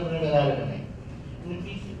પાવર શબ્દ મને વધારે ગમે.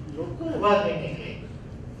 લોકો ઉભા થઈને કહે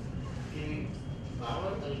કે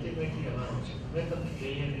પાવર અલ્ટિમેટલી અમારો છે, અમે તમને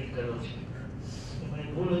એલિયનેટ કર્યો છે,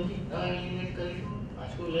 તમારી ભૂલ હતી, ના એલિયનેટ કરીશું,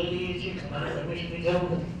 પાછું લઈ લઈએ છીએ, તમારે પરમિશનની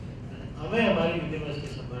જરૂર નથી, અમે અમારી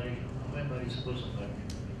યુનિવર્સિટી સંભાળીશું, અમે અમારી સ્કૂલ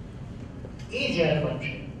સંભાળીશું. એ જ્યારે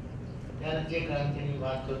બનશે ત્યારે જે ક્રાંતિની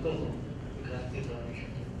વાત કરતો હતો એ ક્રાંતિ થવાની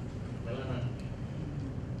શકે ભલે ના.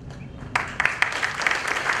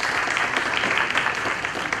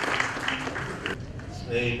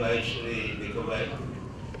 સ્નેહીભાઈ શ્રી ભીખુભાઈ,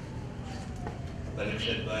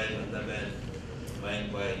 પરીક્ષિતભાઈ, નંદાબેન,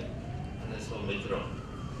 મયંકભાઈ અને સૌ મિત્રો,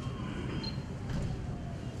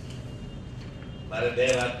 મારે બે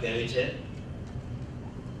વાત કહેવી છે.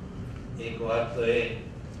 એક વાત તો એ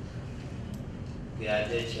કે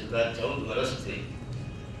આજે છેલ્લા 14 વર્ષથી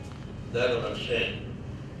દર વર્ષે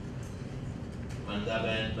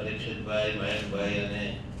મંદાબેન, પરીક્ષિતભાઈ, મયંકભાઈ અને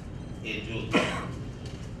એ જૂથ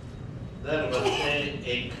દર વર્ષે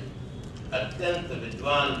એક અત્યંત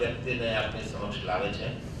વિદ્વાન વ્યક્તિને આપણી સમક્ષ લાવે છે.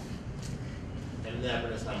 એમને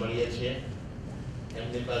આપણે સાંભળીએ છીએ,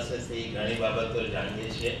 એમની પાસેથી ઘણી બાબતો જાણીએ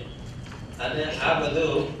છીએ અને આ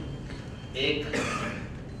બધું એક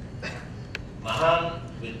મહાન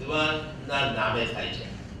વિદ્વાનના નામે થાય છે.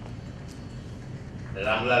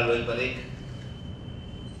 રામલાલ પરikh,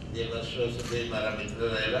 જે વર્ષો સુધી મારા મિત્ર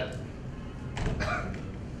રહેલા,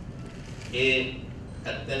 એ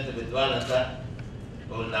અત્યંત વિદ્વાન હતા,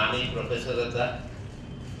 બહુ નામી પ્રોફેસર હતા,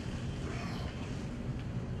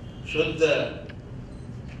 શુદ્ધ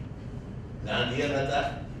ગાંધીયન હતા.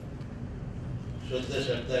 શુદ્ધ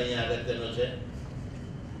શબ્દ અહીંયા અગત્યનો છે,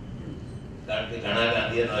 કારણ કે ઘણા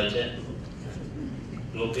ગાંધીયન હોય છે,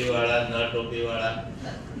 ટોપીવાળા, ન ટોપીવાળા,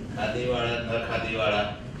 ખાદીવાળા, ન ખાદીવાળા,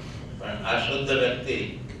 પણ આ શુદ્ધ વ્યક્તિ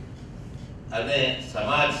અને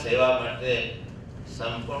સમાજ સેવા માટે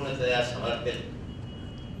સંપૂર્ણતયા સમર્પિત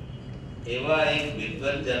એવા એક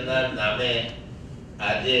વિદ્વત્જનના નામે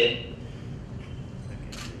આજે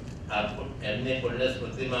એમની પુણ્ય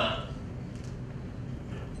સ્મૃતિમાં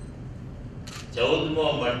 14મો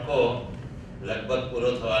મણકો લગભગ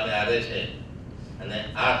પૂરો થવાને આરે છે અને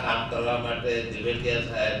આ કામ કરવા માટે દિવેટિયા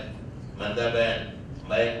સાહેબ, મંદાબેન,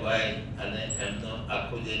 મયંકભાઈ અને એમનો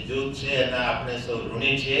આખું જે જૂથ છે એના આપણે સૌ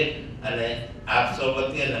ઋણી છીએ અને આપ સૌ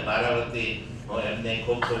વતી અને મારા વતી હું એમને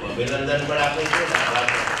ખૂબ ખૂબ અભિનંદન પણ આપું છું.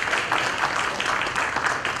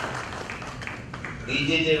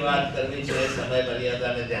 બીજી જે વાત કરવી છે સમય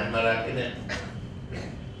મર્યાદાને ધ્યાનમાં રાખીને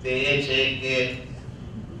તે એ છે કે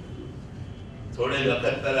થોડી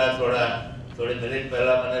વખત પહેલા થોડી મિનિટ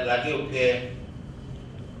પહેલા મને લાગ્યું કે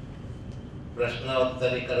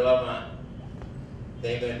પ્રશ્નોત્તરી કરવામાં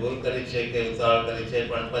કંઈ મેં ભૂલ કરી છે કે ઉતાવળ કરી છે,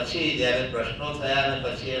 પણ પછી જ્યારે પ્રશ્નો થયા અને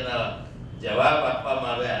પછી એના જવાબ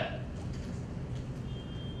આપવામાં આવ્યા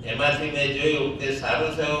એમાંથી મેં જોયું કે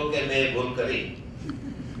સારું થયું કે મેં ભૂલ કરી.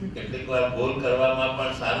 કેટલીક વાર ભૂલ કરવામાં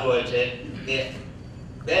પણ સારું હોય છે કે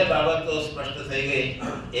બે બાબતો સ્પષ્ટ થઈ ગઈ.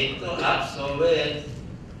 એક તો આપ સૌએ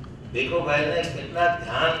ભીખુભાઈને કેટલા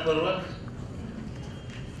ધ્યાનપૂર્વક,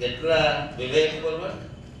 કેટલા વિવેકપૂર્વક,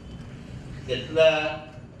 કેટલા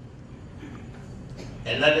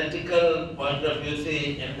એનાલિટિકલ પોઈન્ટ ઓફ વ્યૂ થી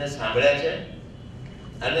એમને સાંભળ્યા છે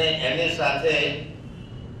અને એની સાથે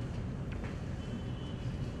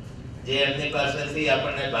જે એમની પાસેથી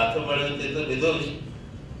આપણને બાથું મળ્યું તે તો લીધું જ,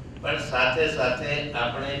 પણ સાથે સાથે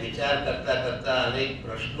આપણે વિચાર કરતા કરતા અનેક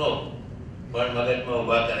પ્રશ્નો પણ મગજમાં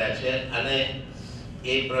ઊભા કર્યા છે અને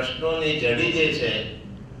એ પ્રશ્નોની જડી જે છે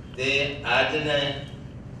તે આજને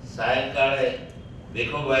સાયંકાળે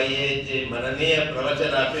ભીખુભાઈએ જે મનનીય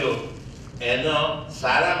પ્રવચન આપ્યું એનો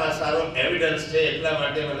સારામાં સારો એવિડન્સ છે. એટલા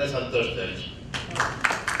માટે મને સંતોષ થયો છે.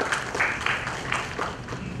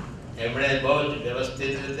 એમણે બહુ જ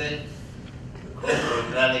વ્યવસ્થિત રીતે, ખૂબ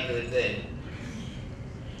વૈજ્ઞાનિક રીતે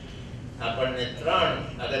આપણને 3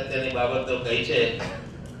 અગત્યની બાબતો કહી છે.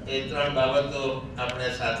 એ 3 બાબતો આપણે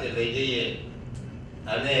સાથે લઈ જઈએ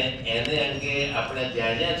અને એને અંગે આપણે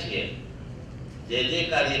જ્યાં છીએ, જે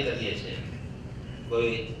કાર્ય કરીએ છીએ,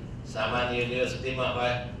 કોઈ સામાન્ય યુનિવર્સિટીમાં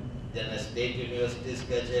હોય જેને સ્ટેટ યુનિવર્સિટીઝ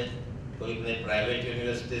કહે છે, કોઈકને પ્રાઇવેટ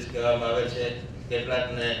યુનિવર્સિટીઝ કહેવામાં આવે છે,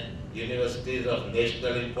 કેટલાકને યુનિવર્સિટીઝ ઓફ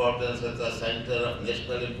નેશનલ ઇમ્પોર્ટન્સ અથવા સેન્ટર ઓફ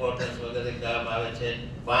નેશનલ ઇમ્પોર્ટન્સ વગેરે કહેવામાં આવે છે.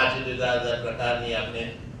 5 જુદા જુદા પ્રકારની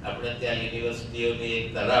આપણે ત્યાં યુનિવર્સિટીઓની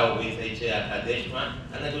એક તરાહ ઊભી થઈ છે આખા દેશમાં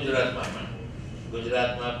અને ગુજરાતમાં પણ.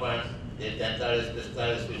 ગુજરાતમાં પણ જે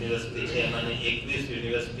 43-45 યુનિવર્સિટી છે એમાંની 21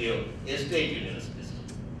 યુનિવર્સિટીઓ એ સ્ટેટ યુનિવર્સિટીઝ છે,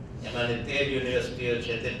 એમાંની 13 યુનિવર્સિટીઓ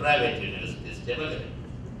છે તે પ્રાઇવેટ યુનિવર્સિટીઝ છે વગેરે.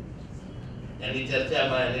 એની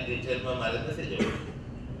ચર્ચામાં, એની ડિટેલમાં મારે નથી જવું.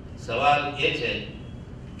 સવાલ એ છે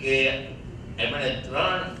કે એમણે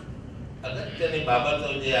 3 અગત્યની બાબતો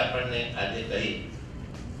જે આપણને આજે કહી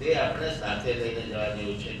તે આપણે સાથે લઈને જવા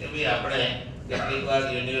જેવું છે કે ભાઈ આપણે કેટલીક વાર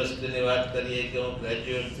યુનિવર્સિટીની વાત કરીએ કે હું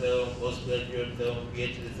ગ્રેજ્યુએટ થયો, પોસ્ટ ગ્રેજ્યુએટ થયો,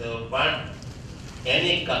 પીએચડી થયો, પણ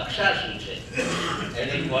એની કક્ષા શું છે,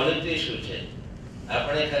 એની ક્વોલિટી શું છે,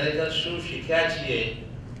 આપણે ખરેખર શું શીખ્યા છીએ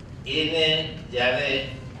એને જ્યારે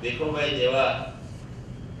ભીખુભાઈ જેવા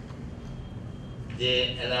જે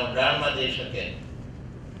એના ઊંડાણમાં જઈ શકે,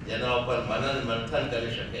 જેના ઉપર મનન મંથન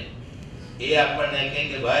કરી શકે, એ આપણને કહે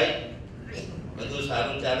કે ભાઈ બધું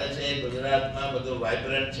સારું ચાલે છે ગુજરાતમાં, બધું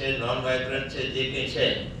વાઇબ્રન્ટ છે, નોન વાઇબ્રન્ટ છે, જે કંઈ છે,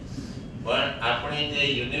 પણ આપણી જે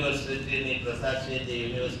યુનિવર્સિટીની પ્રથા છે, જે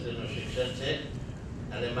યુનિવર્સિટીનું શિક્ષણ છે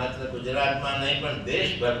અને માત્ર ગુજરાતમાં નહીં પણ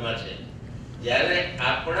દેશભરમાં છે, જ્યારે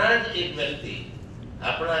આપણા જ એક વ્યક્તિ,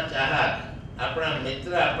 આપણા ચાહક, આપણા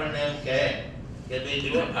મિત્ર આપણને એમ કહે કે ભાઈ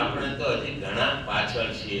જુઓ આપણે તો હજી ઘણા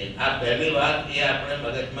પાછળ છીએ, આ પહેલી વાત એ આપણે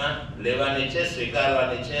મગજમાં લેવાની છે,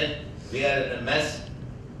 સ્વીકારવાની છે. We are in a mess.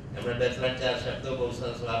 એમણે 2-3-4 શબ્દો બહુ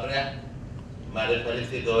સરસ વાપર્યા, મારે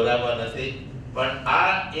ફરીથી દોહરાવવા નથી, પણ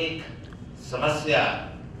આ એક સમસ્યા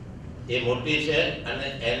એ મોટી છે અને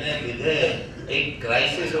એને લીધે એક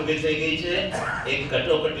ક્રાઇસિસ ઊભી થઈ ગઈ છે, એક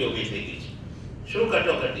કટોકટી ઊભી થઈ ગઈ છે. શું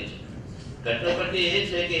કટોકટી છે? કટોકટી એ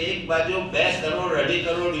છે કે એક બાજુ 2 કરોડ 2.5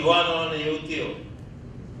 કરોડ યુવાનો અને યુવતીઓ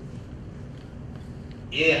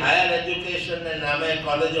એ હાયર એજ્યુકેશન ને નામે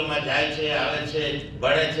કોલેજોમાં જાય છે, આવે છે,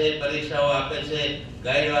 ભણે છે, પરીક્ષાઓ આપે છે,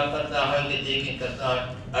 ગાઈડ વાપરતા હોય કે જે કંઈ કરતા હોય,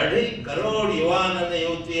 2.5 કરોડ યુવાન અને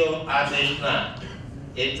યુવતીઓ આ દેશના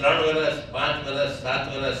એ 3 વર્ષ, 5 વર્ષ, 7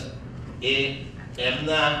 વર્ષ એ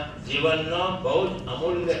એમના જીવનનો બહુ જ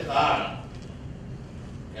અમૂલ્ય કાળ,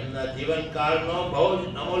 એમના જીવનકાળનો બહુ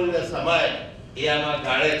જ અમૂલ્ય સમય એ આમાં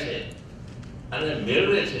ગાળે છે અને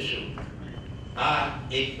મેળવે છે શું? આ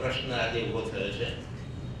એક પ્રશ્ન આજે ઊભો થયો છે.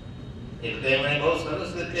 એટલે એમણે બહુ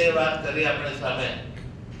સરસ રીતે વાત કરી આપણે સામે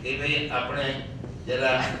કે ભાઈ આપણે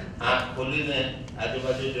જરા આંખ ખોલીને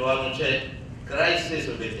આજુબાજુ જોવાનું છે. ક્રાઇસિસ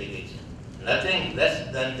ઊભી થઈ ગઈ છે, nothing less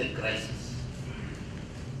than the crisis.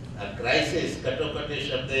 Crisis કટોકટી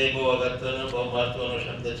શબ્દ એ બહુ અગત્યનો બહુ મહત્વનો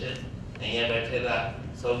શબ્દ છે. અહીંયા બેઠેલા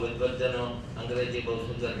સૌ વિદ્વજનો અંગ્રેજી બહુ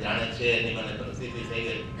સુંદર જાણે છે એની મને પ્રસિદ્ધિ થઈ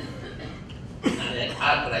ગઈ. અને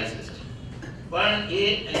આ ક્રાઇસિસ છે પણ એ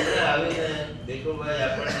અહીંયા આવીને ભીખુભાઈ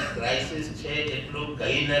આપણને ક્રાઇસિસ છે એટલું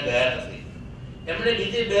કહીને ગયા નથી. એમણે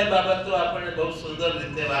બીજી બે બાબતો આપણને બહુ સુંદર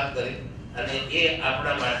રીતે વાત કરી અને એ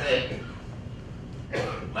આપણા માટે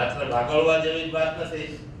માત્ર ભાગળવા જેવી જ વાત નથી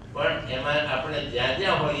પણ એમાં આપણે જ્યાં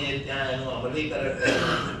જ્યાં હોઈએ ત્યાં એનું અમલીકરણ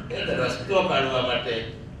એક રસ્તો કાઢવા માટે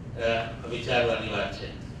વિચારવાની વાત છે.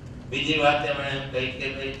 બીજી વાત એમણે કહી કે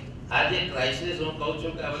ભાઈ આ જે ક્રાઇસિસ હું કહું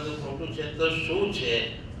છું કે આ બધું ખોટું છે તો શું છે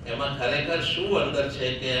એમાં ખરેખર શું અંદર છે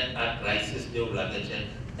કે આ ક્રાઇસિસ જેવું લાગે છે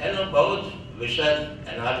એનો બહુ જ વિશાળ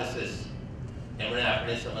એનાલિસિસ એમણે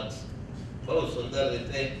આપણી સમક્ષ બહુ સુંદર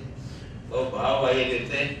રીતે બહુ ભાવવાળી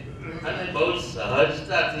રીતે અને બહુ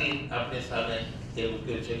સહજતાથી આપણી સામે એ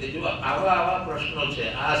મૂક્યું છે કે જો આવા પ્રશ્નો છે,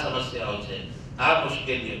 આ સમસ્યાઓ છે, આ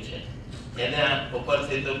મુશ્કેલીઓ છે, એના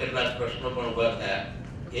ઉપરથી તો કેટલાક પ્રશ્નો પણ ઉભા થયા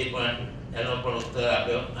એ પણ એનો પણ ઉત્તર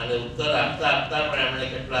આપ્યો અને ઉત્તર આપતા પણ એમણે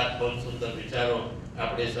કેટલાક બહુ સુંદર વિચારો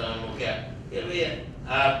આપણી સામે મૂક્યા કે ભાઈ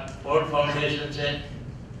આ ફોર્ડ ફાઉન્ડેશન છે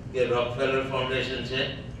કે રોકફેલર ફાઉન્ડેશન છે,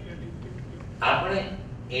 આપણે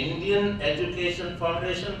ઇન્ડિયન એજ્યુકેશન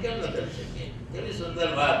ફાઉન્ડેશન કેમ ન કરી શકીએ? એવી સુંદર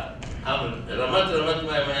વાત આમ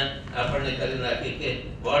રમતમાં એમણે આપણને કરી નાખી કે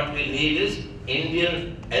what we need is Indian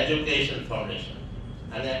education foundation.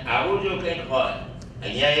 અને આવું જો કંઈક હોય,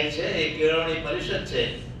 અહીંયા એક છે એ કેળવણી પરિષદ છે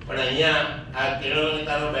પણ અહીંયા આ કેળવણી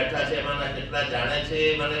તારો બેઠા છે એમાંના કેટલા જાણે છે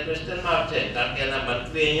એ મને ક્વેશ્ચન માર્ક છે કારણ કે એના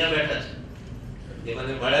મંત્રી અહીંયા બેઠા છે, એ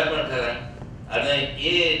મને મળ્યા પણ ખરા. અને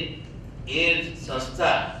એ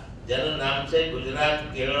સંસ્થા જેનું નામ છે ગુજરાત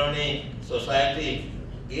કેળવણી સોસાયટી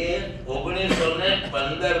એ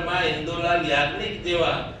 1915 ઇન્દુલાલ યાજ્ઞિક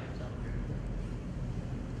જેવા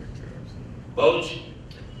બહુ જ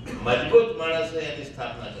મજબૂત માણસે એની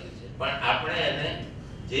સ્થાપના કરી છે પણ આપણે એને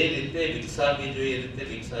જે રીતે વિકસાવવી જોઈએ એ રીતે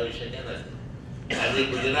વિકસાવી શક્યા નથી. આજે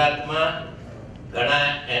ગુજરાતમાં ઘણા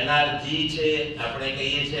એનઆરજી છે, આપણે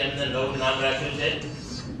કહીએ છીએ એમને નવું નામ રાખ્યું છે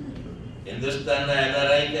હિન્દુસ્તાનના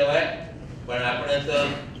એનઆરઆઈ કહેવાય પણ આપણે તો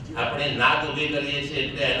આપણી નાત ઊભી કરીએ છીએ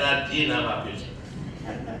એટલે એનઆરજી નામ આપ્યું છે.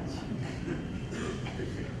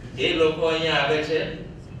 એ લોકો અહીંયા આવે છે,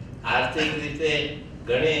 આર્થિક રીતે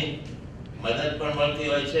ઘણી મદદ પણ મળતી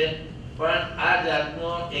હોય છે પણ આ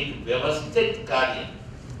જાતનો એક વ્યવસ્થિત કાર્ય,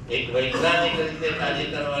 એક વૈજ્ઞાનિક રીતે કાર્ય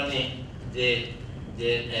કરવાની જે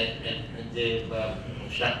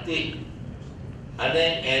શક્તિ અને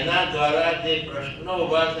એના દ્વારા જે પ્રશ્નો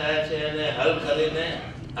ઉભા થયા છે એને હલ કરીને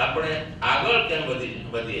આપણે આગળ કેમ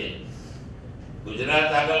વધીએ, ગુજરાત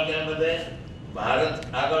આગળ કેમ વધે, ભારત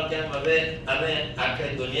આગળ કેમ વધે અને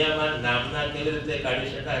આખી દુનિયામાં નામના કેવી રીતે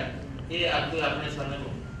કાઢી શકાય એ આખું આપણે સામે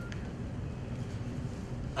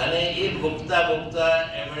અને એ મુક્તા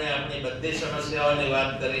એમણે આપણી બધી સમસ્યાઓની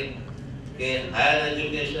વાત કરી કે હાયર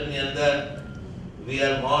એજ્યુકેશનની અંદર we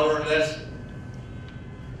are more or less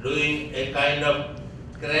doing a kind of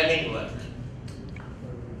cramming work.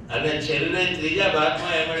 અને છેલ્લે ત્રીજા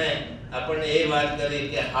ભાગમાં એમણે આપણને એ વાત કરી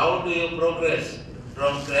કે how do you progress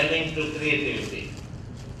from cramming to creativity?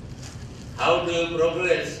 How do you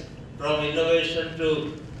progress from innovation to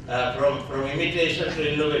from imitation to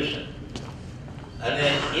innovation? અને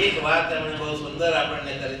એક વાત એમણે બહુ સુંદર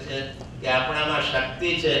આપણને કરી છે કે આપણામાં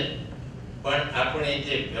શક્તિ છે પણ આપણે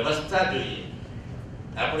જે વ્યવસ્થા જોઈએ,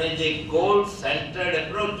 આપણે જે ગોલ સેન્ટર્ડ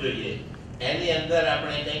એપ્રોચ જોઈએ એની અંદર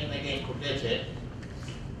આપણે કંઈક ને કંઈક ખૂટે છે.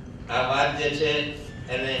 આ વાત જે છે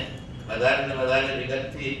એને વધારે ને વધારે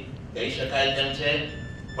વિગતથી કહી શકાય તેમ છે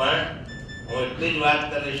પણ હું એટલી જ વાત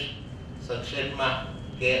કરીશ સંક્ષેપમાં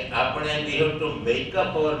કે આપણે we have to make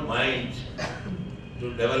up our minds to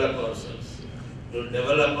develop ourselves, to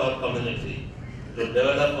develop our community, to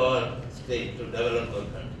develop our state, to develop our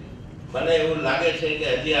country. મને એવું લાગે છે કે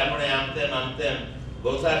હજી આપણે આમ તેમ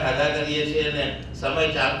ગોસા ખાધા કરીએ છીએ ને સમય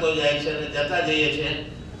ચાલતો જાય છે અને જતા જઈએ છીએ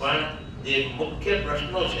પણ જે મુખ્ય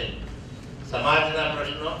પ્રશ્નો છે, સમાજના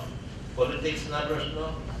પ્રશ્નો, પોલિટિક્સના પ્રશ્નો,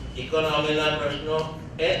 ઇકોનોમીના પ્રશ્નો,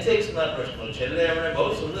 એથિક્સના પ્રશ્નો, છેલ્લે એમણે બહુ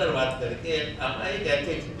સુંદર વાત કરી કે આમાં એક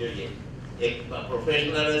એથિક્સ જોઈએ, એક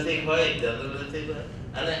પ્રોફેશનલ એથિક હોય, જનરલ એથિક હોય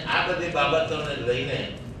અને આ બધી બાબતોને લઈને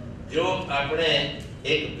જો આપણે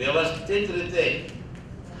એક વ્યવસ્થિત રીતે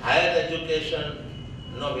હાયર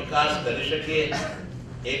એજ્યુકેશનનો વિકાસ કરી શકીએ,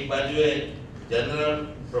 એક બાજુએ જનરલ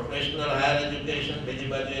પ્રોફેશનલ હાયર એજ્યુકેશન,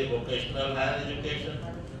 બીજી બાજુએ વોકેશનલ હાયર એજ્યુકેશન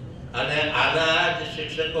અને આના જ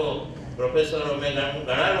શિક્ષકો, પ્રોફેસરો, મેં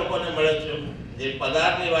ઘણા લોકોને મળે છે જે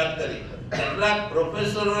પગારની વાત કરી, કેટલાક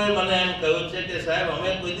પ્રોફેસરોએ મને એમ કહ્યું છે કે સાહેબ અમે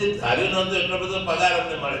કોઈ દી ધાર્યું નહોતું એટલો બધો પગાર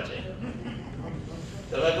અમને મળે છે.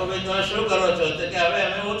 તમે કહો ભાઈ તમે શું કરો છો તો કે હવે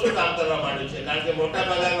અમે ઓછું કામ કરવા માંડ્યું છે કારણ કે મોટા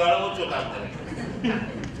પગાર વાળો ઓછું કામ કરે.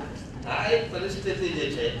 આ એક પરિસ્થિતિ જે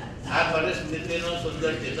છે આ પરિસ્થિતિનો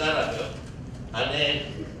સુંદર ચિતાર આપ્યો અને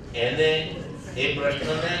એને એ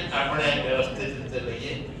પ્રશ્નને આપણે વ્યવસ્થિત રીતે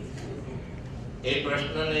લઈએ, એ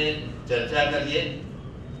પ્રશ્નને ચર્ચા કરીએ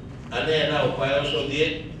અને એના ઉપાયો શોધીએ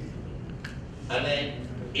અને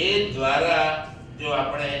એ દ્વારા જો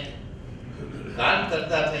આપણે કામ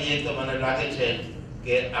કરતા થઈએ તો મને લાગે છે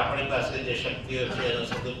કે આપણી પાસે જે શક્તિઓ છે એનો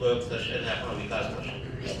સદુપયોગ થશે અને આપણો વિકાસ થશે.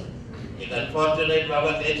 એક અનફોર્ચ્યુનેટ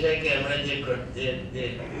બાબત એ છે કે એમણે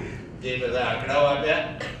જે બધા આંકડાઓ આપ્યા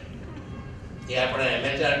એ આપણા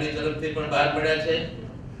MHRD તરફથી પણ બહાર પડ્યા છે,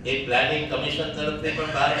 એ પ્લાનિંગ કમિશન તરફથી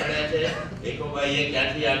પણ બહાર પડ્યા છે. એકોભાઈએ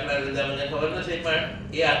ક્યાંથી આંકડા લીધા મને ખબર નથી, પણ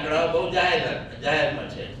એ આંકડાઓ બહુ જાહેરમાં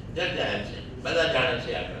છે, જાહેર છે, બધા જાણે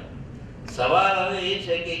છે આંકડા. સવાલ હવે એ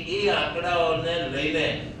છે કે એ આંકડાઓને લઈને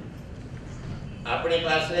આપણી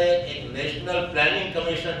પાસે એક નેશનલ પ્લાનિંગ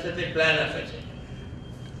કમિશન છે, તે પ્લાન આપે છે.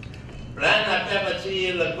 પ્લાન આપ્યા પછી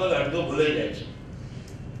એ લગભગ અડધું ભૂલાઈ જાય છે.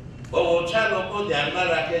 બહુ ઓછા લોકો ધ્યાનમાં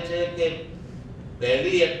રાખે છે કે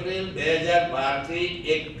 1 એપ્રિલ 2012 થી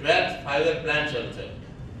એક 12th 5-year પ્લાન શરૂ થયો.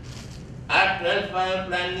 આ 12th 5-year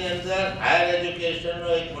પ્લાનની અંદર હાયર એજ્યુકેશનનો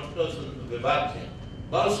એક મોટો વિભાગ છે,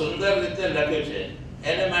 બહુ સુંદર રીતે લખ્યું છે.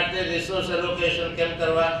 એને માટે રિસોર્સ એલોકેશન કેમ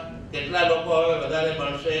કરવા, કેટલા લોકો હવે વધારે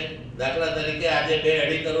ભણશે, દાખલા તરીકે આજે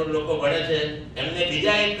 2.5 કરોડ લોકો ભણે છે, એમને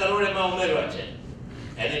બીજા 1 કરોડ એમાં ઉમેરવા છે.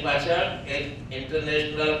 એની પાછળ એક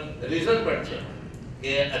ઇન્ટરનેશનલ રીઝન પણ છે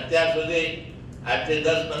કે અત્યાર સુધી આજે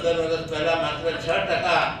 10-15 વર્ષ પહેલા માત્ર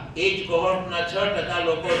 6% એજ કોહોર્ટના 6%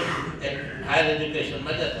 લોકો હાયર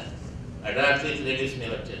એજ્યુકેશનમાં જતા, 18 થી 23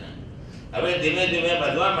 ની વચ્ચેના. હવે ધીમે ધીમે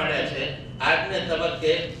વધવા માંડ્યા છે. આજને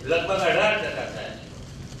તબક્કે લગભગ 18% થાય છે.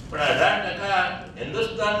 પણ 18%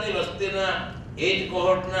 હિન્દુસ્તાનની વસ્તીના એજ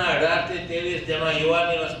કોહોર્ટના 18 થી 23 જેમાં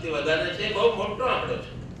યુવાની વસ્તી વધારે છે, બહુ મોટો આંકડો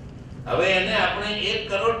છે. હવે એને આપણે 1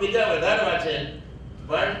 કરોડ બીજા વધારવા છે,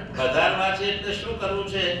 પણ વધારવા છે એટલે શું કરવું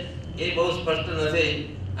છે એ બહુ સ્પષ્ટ નથી.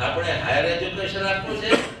 આપણે હાયર એજ્યુકેશન આપવું છે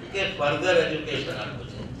કે ફર્ધર એજ્યુકેશન આપવું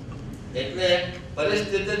છે. એટલે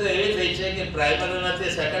પરિસ્થિતિ તો એવી થઈ છે કે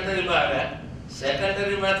પ્રાઇમરીમાંથી સેકન્ડરીમાં આવ્યા,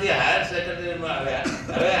 સેકન્ડરીમાંથી હાયર સેકન્ડરીમાં આવ્યા.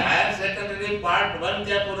 હવે હાયર સેકન્ડરી પાર્ટ 1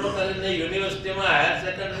 ત્યાં પૂરો કરીને યુનિવર્સિટીમાં હાયર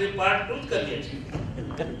સેકન્ડરી પાર્ટ 2 જ કરીએ છીએ.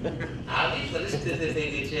 આવી પરિસ્થિતિ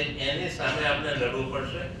થઈ ગઈ છે, એની સામે આપણે લડવું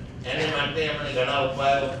પડશે. એની માટે આપણે ઘણા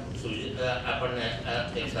ઉપાયો આપણને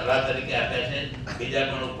એક સલાહ તરીકે આપ્યા છે. બીજા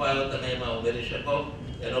પણ ઉપાયો તમે એમાં ઉમેરી શકો,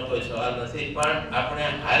 એનો કોઈ સવાલ નથી. પણ આપણે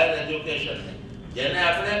હાયર એજ્યુકેશનને, જેને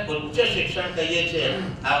આપણે ઉચ્ચ શિક્ષણ કહીએ છીએ,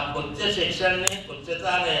 આ ઉચ્ચ શિક્ષણની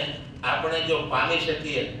ઉચ્ચતાને આપણે જો પામી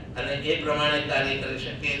શકીએ અને એ પ્રમાણે કાર્ય કરી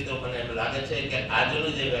શકીએ તો મને એમ લાગે છે કે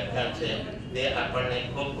આજનું જે વ્યાખ્યાન છે તે આપણને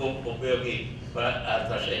ખૂબ ખૂબ ઉપયોગી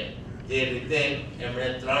થશે. જે રીતે એમણે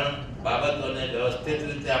 3 બાબતોને વ્યવસ્થિત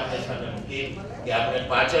રીતે આપણી સામે મૂકી કે આપણે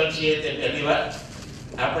પાછળ છીએ તે પહેલી વાત,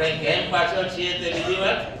 આપણે કેમ પાછળ છીએ તે બીજી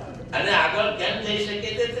વાત, અને આગળ કેમ જઈ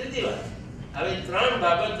શકીએ તે ત્રીજી વાત. આવી 3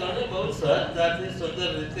 બાબતોને બહુ સહજતાથી સુંદર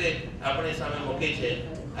રીતે આપણી સામે મૂકી છે.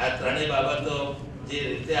 આ 3 બાબતો જે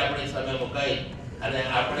રીતે આપણી સામે મુકાઈ અને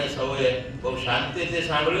આપણે સૌએ બહુ શાંતિથી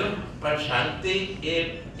સાંભળ્યું, પણ શાંતિ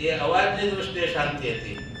એ અવાજની દૃષ્ટિએ શાંતિ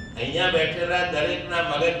હતી. અહીંયા બેઠેલા દરેકના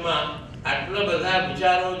મગજમાં આટલા બધા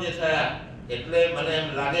વિચારો જે થયા, એટલે મને એમ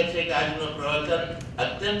લાગે છે કે આજનું પ્રવચન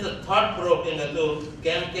અત્યંત થોટ પ્રોવોકિંગ હતું,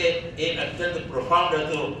 કેમ કે એ અત્યંત પ્રોફાઉન્ડ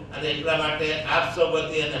હતું. અને એટલા માટે આપ સૌ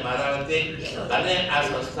વતી અને મારા વતી અને આ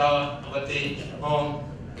સંસ્થાઓ વતી હું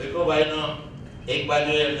વિકોભાઈનો એક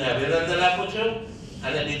બાજુએ એમને અભિનંદન આપું છું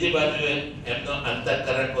અને બીજી બાજુએ એમનો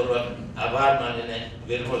અંતઃકરણપૂર્વક આભાર માનીને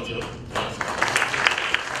વિરમું છું.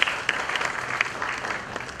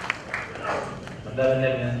 બંધારણને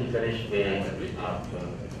વિનંતી કરીશ કે આપ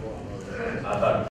આભાર